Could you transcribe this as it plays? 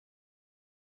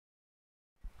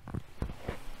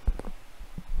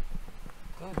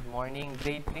Good morning,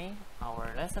 grade 3.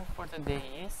 Our lesson for today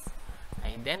is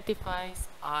identifies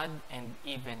odd and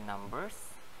even numbers,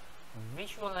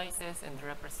 visualizes and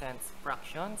represents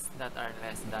fractions that are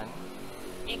less than,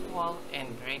 equal,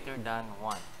 and greater than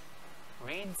 1,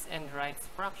 reads and writes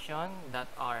fractions that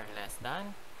are less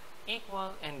than,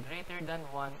 equal, and greater than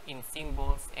 1 in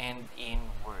symbols and in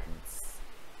words.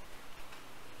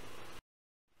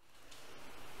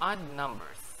 Odd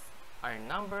numbers are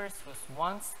numbers whose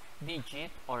ones digit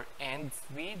or ends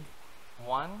with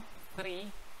 1,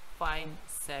 3, 5,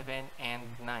 7, and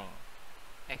 9.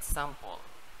 Example: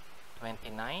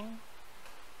 29,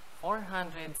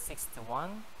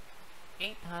 461,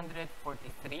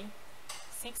 843,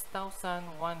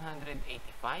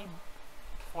 6185,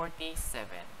 47.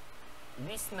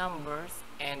 These numbers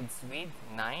ends with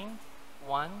 9,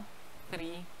 1,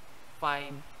 3,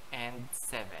 5, and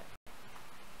 7.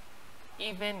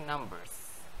 Even numbers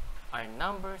are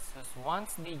numbers whose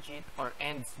ones digit or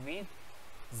ends with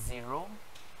 0,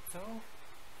 2,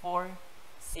 4,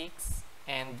 6,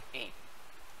 and 8.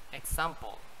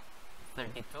 Example: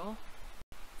 32,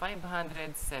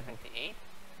 578,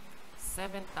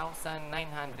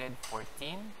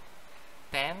 7914,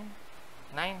 10,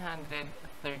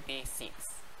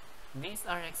 936. These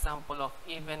are examples of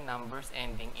even numbers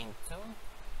ending in 2,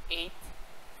 8,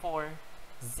 4,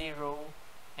 0,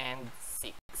 and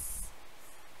 6.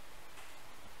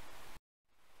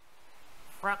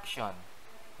 Fraction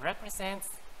represents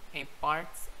a part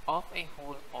of a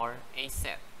whole or a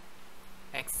set.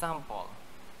 Example: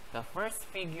 the first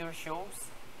figure shows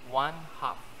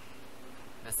 1/2.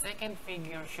 The second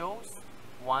figure shows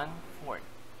 1/4.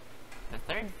 The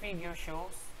third figure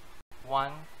shows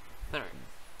 1/3.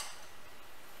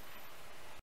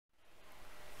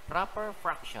 Proper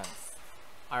fractions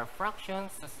are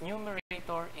fractions whose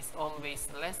numerator is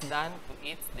always less than to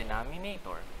its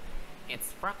denominator.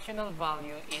 Its fractional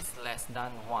value is less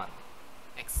than 1.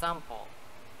 Example: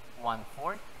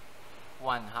 1/4,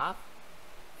 1/2,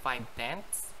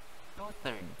 5/10,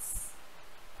 2/3.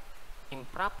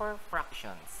 Improper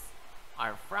fractions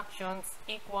are fractions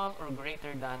equal or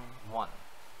greater than 1.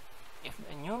 If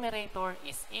the numerator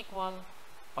is equal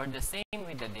or the same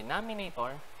with the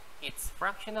denominator, its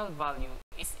fractional value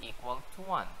is equal to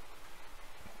 1.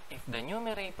 If the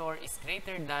numerator is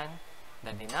greater than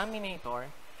the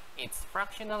denominator, its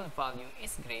fractional value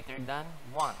is greater than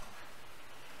 1.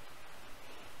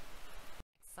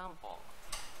 Example: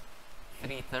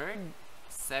 3/3,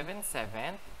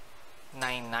 7/7,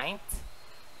 9/9,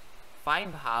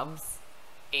 5/2,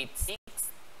 8/6,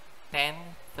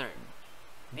 10/3.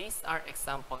 These are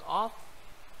examples of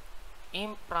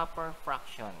improper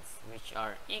fractions which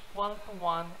are equal to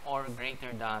 1 or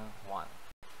greater than 1.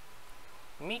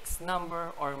 Mixed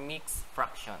number or mixed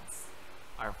fractions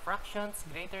are fractions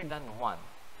greater than 1.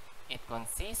 It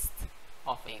consists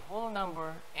of a whole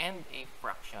number and a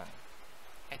fraction.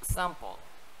 Example: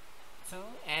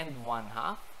 2 and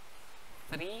 1/2,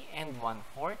 3 and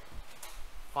 1/4,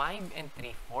 5 and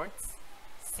 3/4,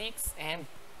 6 and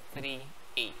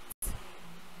 3/8.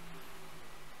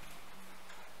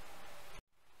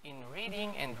 In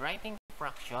reading and writing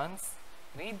fractions,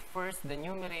 read first the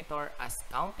numerator as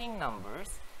counting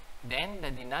numbers, then the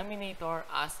denominator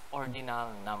as ordinal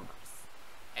numbers.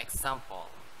 Example: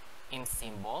 in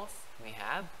symbols, we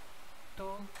have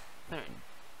 2/3.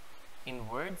 In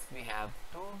words, we have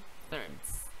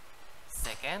 2/3.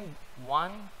 Second,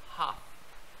 1/2.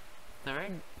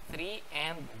 Third, 3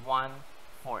 and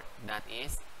 1/4. That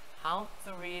is how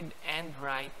to read and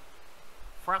write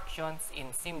fractions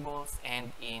in symbols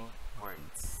and in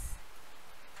words.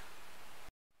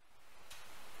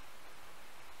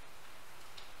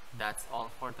 That's all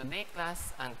for today,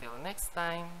 class. Until next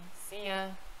time, see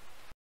ya!